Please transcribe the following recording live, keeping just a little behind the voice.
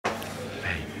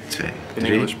2, In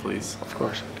 3. English, please. Of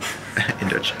course. In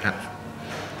Dutch, ja.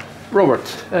 Robert,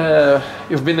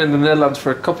 you've been in the Netherlands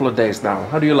for a couple of days now.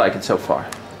 How do you like it so far?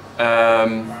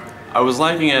 I was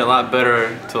liking it a lot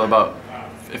better till about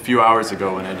a few hours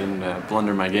ago when I didn't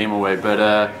blunder my game away. But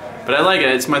I like it.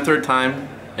 It's my third time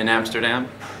in Amsterdam,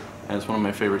 and it's one of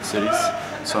my favorite cities.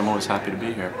 So I'm always happy to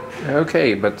be here.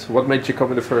 Okay, but what made you come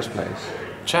in the first place?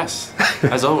 Chess,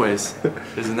 as always.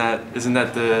 Isn't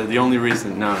that the only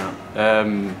reason? No.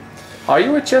 Are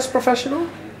you a chess professional?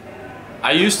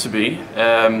 I used to be.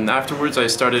 Afterwards, I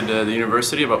started the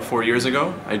university about 4 years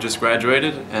ago. I just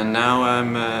graduated, and now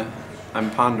I'm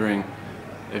pondering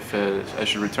if I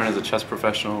should return as a chess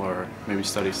professional or maybe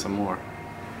study some more.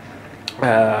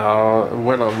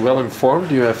 When I'm well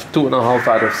informed, you have 2.5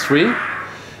 out of 3.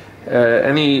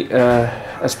 Any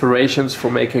aspirations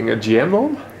for making a GM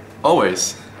norm?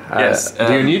 Always. Yes.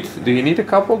 Do you need a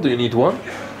couple? Do you need one?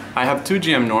 I have 2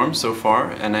 GM norms so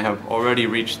far, and I have already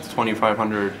reached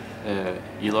 2,500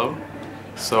 ELO.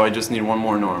 So I just need one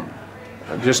more norm.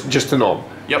 Just a norm.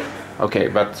 Yep. Okay,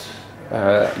 but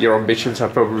your ambitions are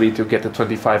probably to get to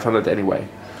 2,500 anyway.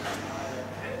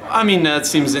 I mean, that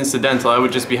seems incidental. I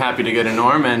would just be happy to get a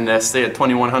norm and stay at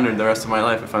 2,100 the rest of my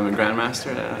life if I'm a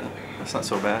grandmaster. That's not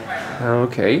so bad.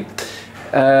 Okay.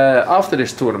 After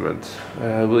this tournament,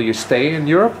 will you stay in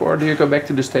Europe or do you go back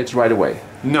to the States right away?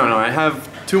 No, I have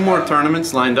 2 more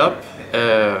tournaments lined up.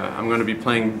 I'm going to be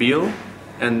playing Biel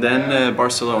and then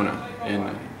Barcelona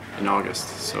in August.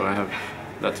 So I have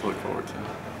that to look forward to.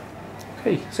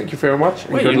 Okay, thank you very much.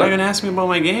 Wait, you're not going to ask me about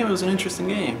my game? It was an interesting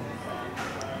game.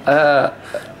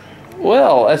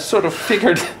 Well, I sort of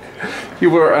figured you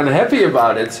were unhappy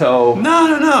about it, so...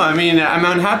 No. I mean, I'm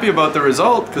unhappy about the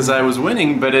result because I was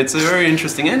winning, but it's a very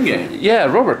interesting endgame. Yeah,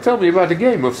 Robert, tell me about the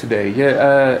game of today.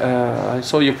 Yeah, I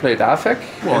saw you played Afek,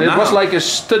 well, and it was like a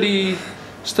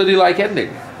study-like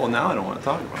ending. Well, now I don't want to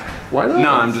talk about it. Why not?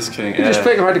 No, I'm just kidding. You're just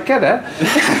playing hard to get, eh?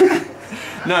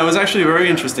 No, it was actually a very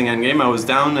interesting endgame. I was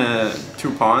down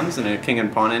 2 pawns in a king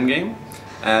and pawn endgame,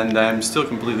 and I'm still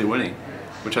completely winning,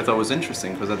 which I thought was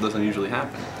interesting because that doesn't usually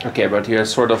happen. Okay, but you're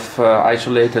sort of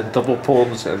isolated double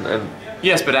pawns and...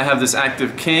 Yes, but I have this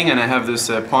active king and I have this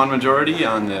pawn majority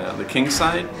on the king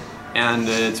side, and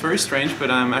it's very strange, but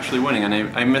I'm actually winning, and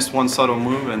I missed one subtle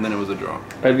move and then it was a draw.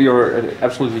 And you're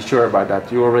absolutely sure about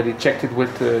that? You already checked it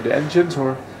with the engines,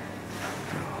 or...?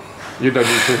 You don't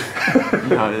need to.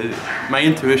 No, my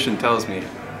intuition tells me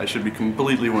I should be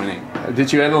completely winning.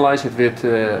 Did you analyze it with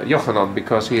Johanan,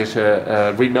 because he is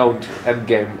a renowned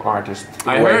endgame artist?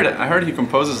 I heard he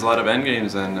composes a lot of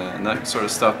endgames and that sort of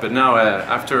stuff. But now,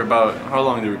 after about how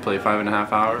long did we play?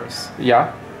 5.5 hours.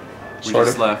 Yeah. We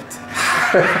just left.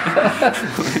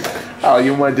 Oh,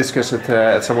 you might discuss it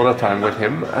at some other time with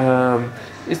him.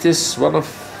 Is this one of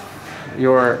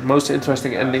your most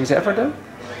interesting endings ever, then?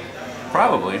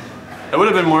 Probably. It would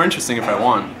have been more interesting if I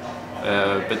won.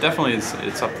 But definitely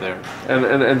it's up there.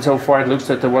 And so far it looks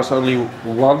that there was only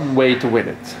one way to win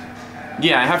it.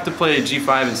 Yeah, I have to play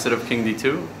g5 instead of king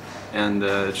d2, and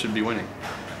it should be winning.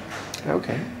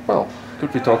 Okay, well,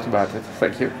 good we talked about it.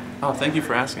 Thank you. Oh, thank you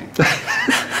for asking.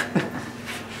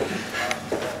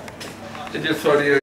 Did you throw the